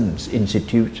Parsons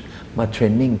Institute มาเทร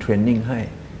นนิ่งให้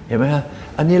เห็นไหมฮะ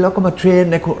อันนี้เราก็มาเทรน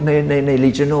ใน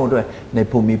regional ด้วยใน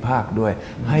ภูมิภาคด้วย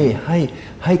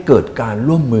ให้เกิดการ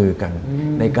ร่วมมือกัน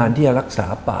ในการที่จะรักษา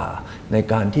ป่าใน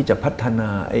การที่จะพัฒนา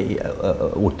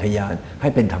อุทยานให้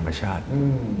เป็นธรรมชาติ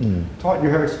Thought you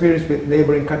have experience with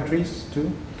neighboring countries too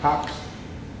parks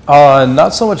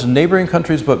not so much neighboring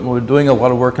countries but we're doing a lot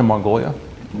of work in Mongolia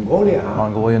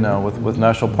now with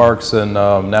national parks and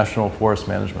national forest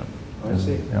management I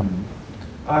see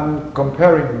I'm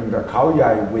comparing the Khao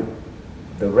Yai with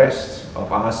the rest of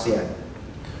ASEAN.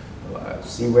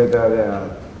 See whether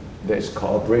there is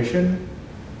cooperation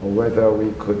or whether we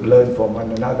could learn from one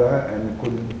another. And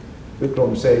Kun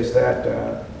Vikram says that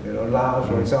Laos,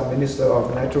 for example, Minister of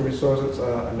Natural Resources,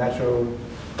 Natural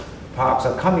Parks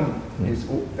are coming.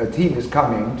 A team is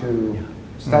coming to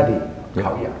study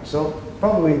Khao Yai. So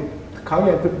probably Khao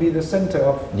Yai could be the center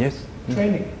of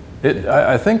training.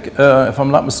 I think, if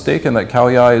I'm not mistaken, that Khao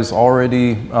Yai is already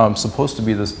supposed to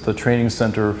be the training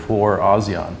center for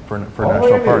ASEAN, for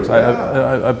national parks.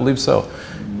 I believe so.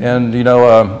 And,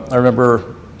 I remember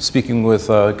speaking with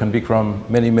Kanvikram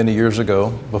many years ago,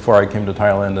 before I came to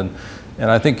Thailand, and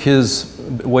I think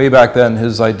way back then,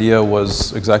 his idea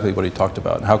was exactly what he talked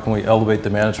about. How can we elevate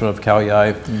the management of Khao Yai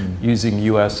using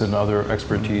U.S. and other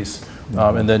expertise?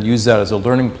 And then use that as a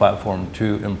learning platform to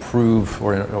improve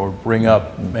or bring up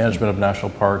management of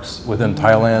national parks within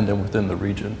Thailand and within the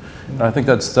region. And I think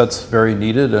that's very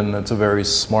needed and it's a very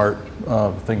smart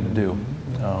thing to do.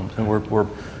 And we're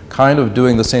kind of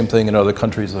doing the same thing in other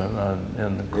countries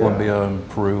in Colombia and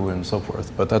Peru and so forth.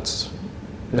 But that's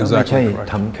exactly correct. ไม่ใช่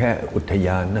ทำแค่อุทย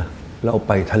านนะเราไ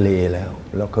ปทะเลแล้ว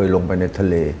เราเคยลงไปในทะ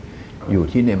เลอยู่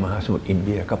ที่ในมหาสมุทรอินเ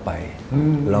ดียก็ไป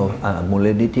เรามูล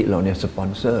นิธิเราเนี่ยสปอน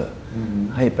เซอร์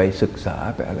ให้ไปศึกษา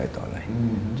ไปอะไรต่ออะไร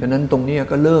ฉะนั้นตรงนี้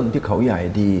ก็เริ่มที่เขาใหญ่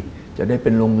ดีจะได้เป็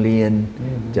นโรงเรียน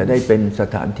จะได้เป็นส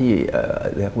ถานที่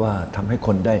เรียกว่าทำให้ค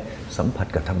นได้สัมผัส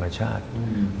กับธรรมชาติ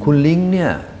คุณลิงเนี่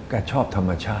ยแกชอบธรร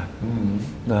มชาติ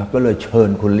นะก็เลยเชิญ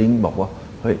คุณลิงบอกว่า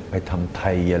เฮ้ยไปทำไท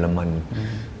ยเยอรมัน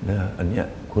นะอันเนี้ย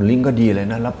คุณลิงก็ดีเลย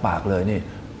นะรับปากเลยนี่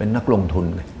เป็นนักลงทุน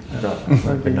เลย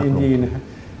เป็นนักลงทุนนะ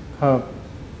ครับ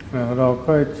เรา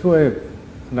ก็ช่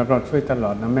วยตล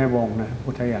อดนะแม่วงนะ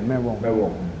อุทยานแม่วง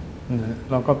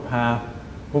เราก็พา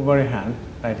ผู้บริหาร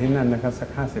ไปที่นั่นนะครับสัก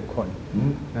50 คน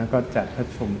แล้วก็จัดประ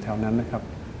ชุมแถวนั้นนะครับ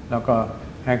แล้วก็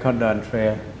ให้เขาเดินเทร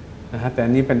ลนะฮะแต่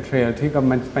นี่เป็นเทรลที่ก็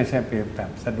ไม่ใช่แบ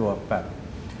บสะดวกแบบ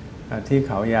ที่เ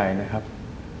ขาใหญ่นะครับ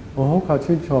โอ้โหเขา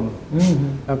ชื่นชม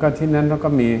แล้วก็ที่นั้นเราก็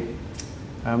มี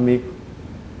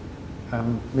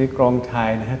กรงไทย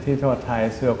นะฮะที่ทอดไทย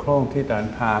เสือโคร่งที่เดิน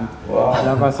ผ่านแ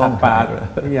ล้วก็สัตว์ป่า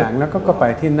ทุกอย่างแล้วก็ไป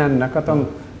ที่นั่นแล้วก็ต้อง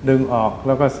ดึงออกแ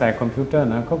ล้วก็ใส่คอมพิวเตอร์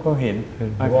นะก็เห็น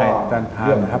ว่าใครเดินผ่าน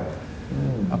นะครับ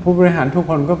ผู้บริหารทุก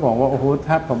คนก็บอกว่าโอ้โห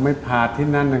ถ้าผมไม่พาที่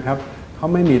นั่นนะครับเขา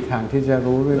ไม่มีทางที่จะ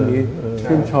รู้เรื่องนี้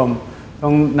ชื่นชมต้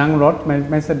องนั่งรถ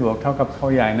ไม่สะดวกเท่ากับเขา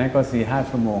ใหญ่นั่นก็4-5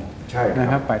 ชั่วโมงนะ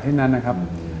ครับไปที่นั่นนะครับ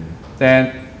แต่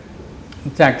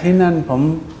จากที่นั่นผม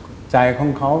ใจของ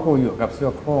เขาก็อยู่กับเสื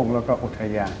อโคร่งแล้วก็อุท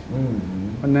ยาน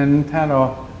เพราะนั้นถ้าเรา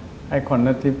ให้คน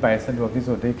ที่ไปสะดวกที่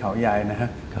สุดที่เขาใหญ่นะฮะ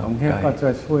ผมคิดก็จะ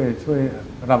ช่วย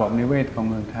ระบบนิเวศของ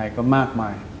เมืองไทยก็มากมา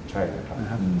ยใช่ครับนะ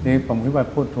ครับนี่ผมคิดว่า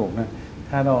พูดถูกนะ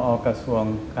ถ้าเราเอากระทรวง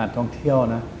การท่องเที่ยว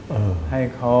นะให้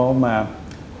เขามา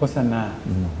โฆษณา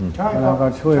แล้วก็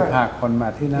ช่วยพาคนมา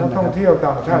ที่นั่นนะครั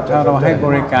บถ้าเราให้บ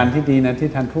ริการที่ดีนะที่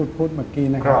ท่านพูดเมื่อกี้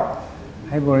นะครับ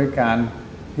ให้บริการ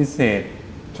พิเศษ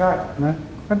ใช่นะ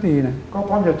ก็ดีนะก็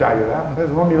พร้อมจะจ่ายอยู่แล้วถ้าส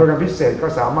มมติมีบริการพิเศษก็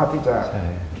สามารถที่จะ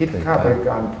คิดค่าบริก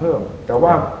ารเพิ่มแต่ว่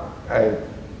า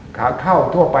ขาเข้า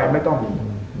ทั่วไปไม่ต้องมี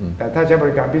แต่ถ้าใช้บ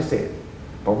ริการพิเศษ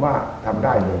ผมว่าทำไ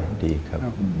ด้เลยดีครับ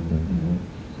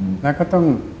แล้วก็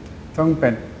ต้องเป็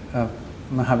น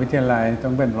มหาวิทยาลัยต้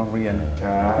องเป็นโรงเรียน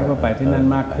ที่เขาไปที่นั่น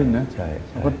มากขึ้นนะ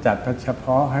ก็จัดเฉพ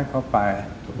าะให้เขาไป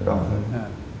ถูกต้องเลย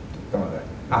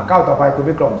ก้าวต่อไปคุณ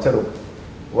วิกรมสรุป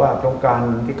ว่าโครงการ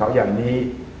ที่เขาใหญ่นี้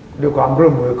ด้วยความร่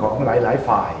วมมือของหลายๆ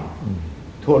ฝ่าย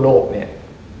ทั่วโลกเนี่ย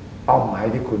เป้าหมาย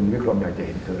ที่คุณวิกรมอยากจะเ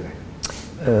ห็นคืออะไร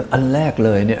อันแรกเ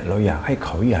ลยเนี่ยเราอยากให้เข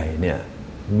าใหญ่เนี่ย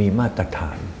มีมาตรฐ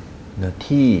านนะ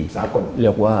ที่สากลเรี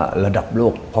ยกว่าระดับโล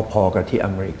กพอๆกับที่อ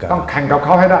เมริกาต้องแข่งกับเข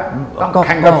าให้ได้ต้องแ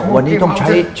ข่งกับวันนี้ต้อง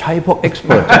ใช้พวกเอ็กซ์เพ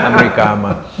รสจากอเมริกาม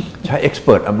าใช้เอ็กซ์เพ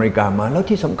รสอเมริกามาแล้ว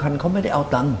ที่สำคัญเขาไม่ได้เอา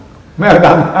ตังค์ไม่เอา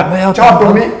ตังค์ชอบตร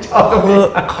งนี้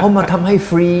เขามาทำให้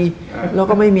ฟรีแล้ว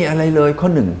ก็ไม่มีอะไรเลยข้อ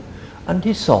หนึ่งอัน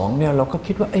ที่สองเนี่ยเราก็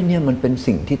คิดว่าไอ้เนี่ยมันเป็น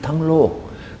สิ่งที่ทั้งโลก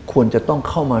ควรจะต้อง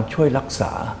เข้ามาช่วยรักษ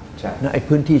าไอ้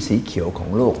พื้นที่สีเขียวของ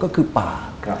โลกก็คือป่า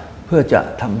เพื่อจะ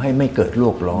ทำให้ไม่เกิดโล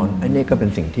กร้อนอันนี้ก็เป็น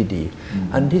สิ่งที่ดี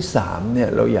อันที่สามเนี่ย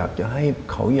เราอยากจะให้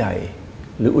เขาใหญ่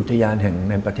หรืออุทยานแห่ง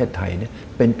ในประเทศไทยเนี่ย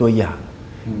เป็นตัวอย่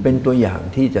าง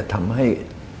ที่จะทำให้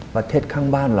ประเทศข้าง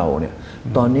บ้านเราเนี่ย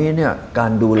ตอนนี้เนี่ยกา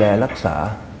รดูแลรักษา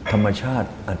ธรรมชาติ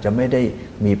อาจจะไม่ได้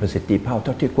มีประสิทธิภาพเ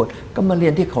ท่าที่ควรก็มาเรี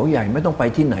ยนที่เขาใหญ่ไม่ต้องไป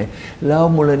ที่ไหนแล้ว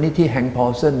มูลนิธิแฮงค์พอล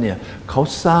สันเนี่ยเขา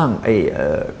สร้าง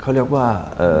เขาเรียกว่า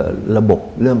ระบบ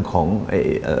เรื่องของ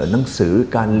หนังสือ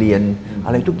การเรียนอ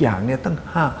ะไรทุกอย่างเนี่ยตั้ง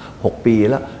 5-6 ปี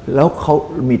แล้วเขา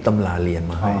มีตำราเรียน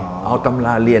มาให้เอาตำร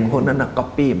าเรียนพวกนั้นนะก๊อป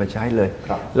ปี้มาใช้เลย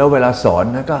แล้วเวลาสอน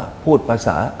นะก็พูดภาษ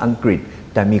าอังกฤษ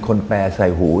แต่มีคนแปลใส่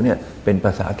หูเนี่ยเป็นภ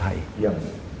าษาไทย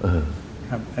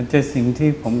ครับอันเจสิ่งที่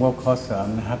ผมก็ขอเสริม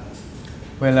นะครับ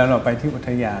เวลาเราไปที่อุ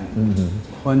ทยาน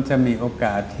ควรจะมีโอก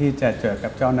าสที่จะเจอกั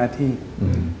บเจ้าหน้าที่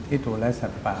ที่ดูแลสั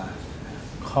ตว์ป่า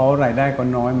เขารายได้ก็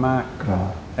น้อยมาก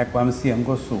แต่ความเสี่ยง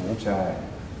ก็สูง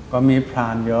ก็มีพรา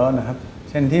นเยอะนะครับ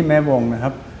เช่นที่แม่วงนะค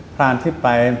รับพรานที่ไป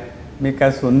มีกระ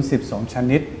สุน12 ช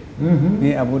นิดมี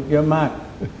อาวุธเยอะมาก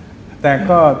แต่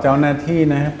ก็เจ้าหน้าที่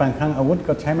นะครับบางครั้งอาวุธ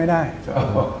ก็ใช้ไม่ได้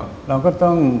เราก็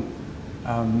ต้อง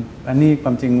อันนี้คว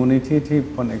ามจริงมูลนิธิที่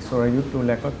พลเอกสุรยุทธ์ดูแ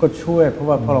ลก็ช่วยเพราะ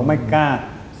ว่าพอเราไม่กล้า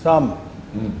ซ่อม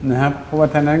นะครับเพราะว่า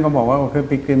ท่านนั้นก็บอกว่าเคย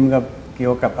ไปกินกับเกี่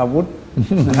ยวกับอาวุธ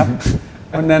นะครับเ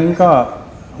พราะนั้นก็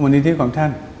มูลนิธิของท่า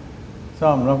นซ่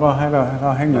อมแล้วก็ให้เร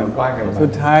าให้เงินสุ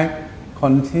ดท้ายค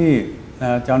นที่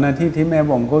เจ้าหน้าที่ที่แม่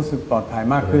บ่งก็รู้สึกปลอดภัย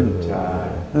มากขึ้น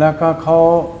แล้วก็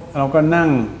เราก็นั่ง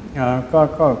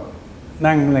ก็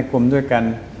นั่งในกลุ่มด้วยกัน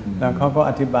แล้วเขาก็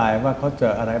อธิบายว่าเขาเจ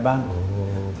ออะไรบ้าง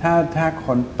ถ้าค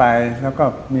นไปแล้วก็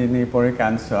มีบริกา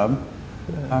รเสริม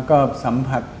แล้วก็สัม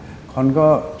ผัสคนก็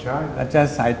อาจจะ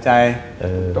ใส่ใจ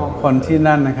คนที่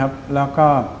นั่นนะครับแล้วก็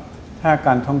ถ้าก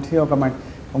ารท่องเที่ยวก็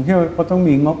ผมคิดว่าก็ต้อง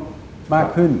มีงบมาก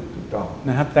ขึ้น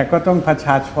นะครับแต่ก็ต้องประช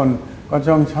าชนก็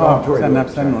ต้องชอบสนับ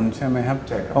สนุนใช่ไหมครับ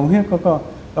ของเฮียก็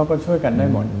เราก็ช่วยกันได้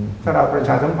หมดถ้าเราประช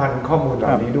าสัมพันธ์ข้อมูลเหล่า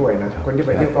นี้ด้วยนะคนที่ไ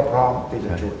ปเที่ยวก็พร้อมที่จะ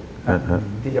ช่วย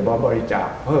ที่จะบริจาค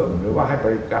เพิ่มหรือว่าให้บ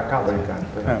ริการค่าบริการ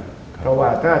เพิ่มเพราะว่า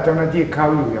ถ้าเจ้าหน้าที่เข้า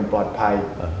อยู่อย่างปลอดภัย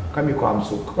เขามีความ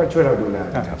สุขเขาก็ช่วยเราดูแล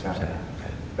ใช่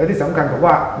และที่สำคัญผม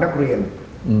ว่านักเรียน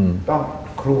ต้อง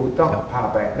ครูต้องพา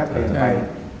ไปนักเรียนไป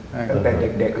ตั้งแต่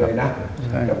เด็กๆเลยนะ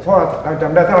แต่เพราะเราจ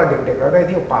ำได้ถ้าเราเด็กๆเราได้เ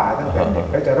ที่ยวป่าตั้งแต่เด็ก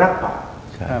เราจะรักป่า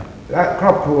และคร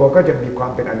อบครัวก็จะมีควา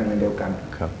มเป็นอันหนึ่งเดียวกัน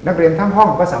นักเรียนทั้งห้อง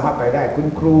ก็สามารถไปได้คุณ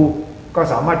ครูก็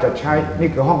สามารถจะใช้นี่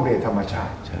คือห้องเรียนธรรมชา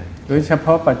ติ โดยเฉพ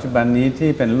าะปัจจุบันนี้ที่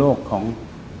เป็นโลกของ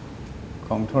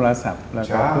โทรศัพท์แล้ว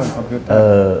ก็เครื่องคอมพิวเตอ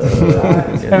ร์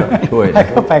ช่วยให้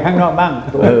เขาไปข้างนอกบ้าง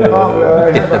ถูกต้องเลย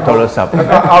ติดแต่โทรศัพท์แล้ว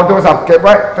ก็เอาโทรศัพท์เก็บไ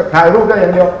ว้ถ่ายรูปได้อย่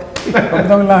างเดียวผม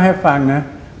ต้องเล่าให้ฟังนะ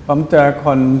ผมเจอค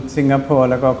นสิงคโปร์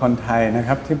แล้วก็คนไทยนะค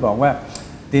รับที่บอกว่า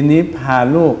ทีนี้พา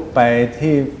ลูกไป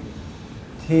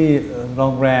ที่โร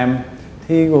งแรม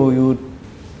ที่อยู่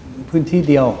พื้นที่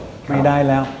เดียวไม่ได้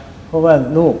แล้ว เพราะว่า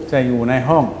ลูกจะอยู่ใน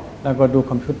ห้องแล้วก็ดู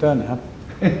คอมพิวเตอร์นะครับ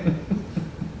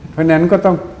เพราะนั้นก็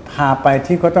ต้องพาไป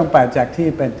ที่ก็ต้องไปจากที่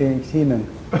ไปที่หนึ่ง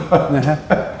นะฮะ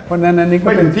เพราะนั้นอันนี้ก็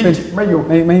เป็นไม่อ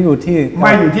ยู่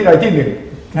ที่ใดที่หนึ่ง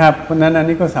ครับเพราะนั้นอัน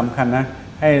นี้ก็สำคัญนะ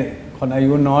ให้คนอา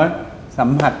ยุน้อยสัม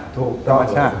ผัสถูกธรรม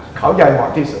ชาติเขาใหญ่เหมาะ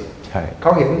ที่สุดเข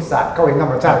าเห็นสัตว์เขาเห็นธร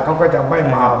รมชาติเขาก็จะไม่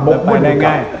มาหมกมุ่นอยู่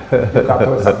กับโท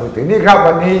รศัพท์มือถือนี่ครับ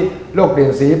วันนี้โลกเปลี่ย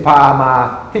นสีพามา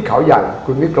ที่เขาใหญ่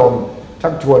คุณวิกรมชั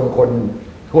กชวนคน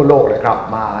ทั่วโลกเลยครับ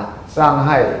มาสร้างใ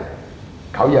ห้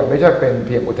เขาใหญ่ไม่ใช่เป็นเ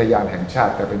พียงอุทยานแห่งชา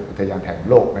ติแต่เป็นอุทยานแห่ง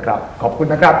โลกนะครับขอบคุณ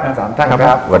นะครับทั้ง3ท่านค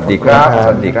รับสวัสดีครับส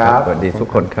วัสดีครับสวัสดีทุก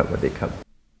คนครับสวัสดีครับ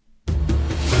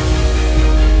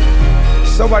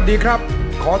สวัสดีครับ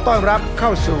ขอต้อนรับเข้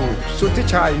าสู่สุทธิ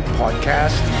ชัยพอดแคส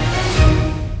ต์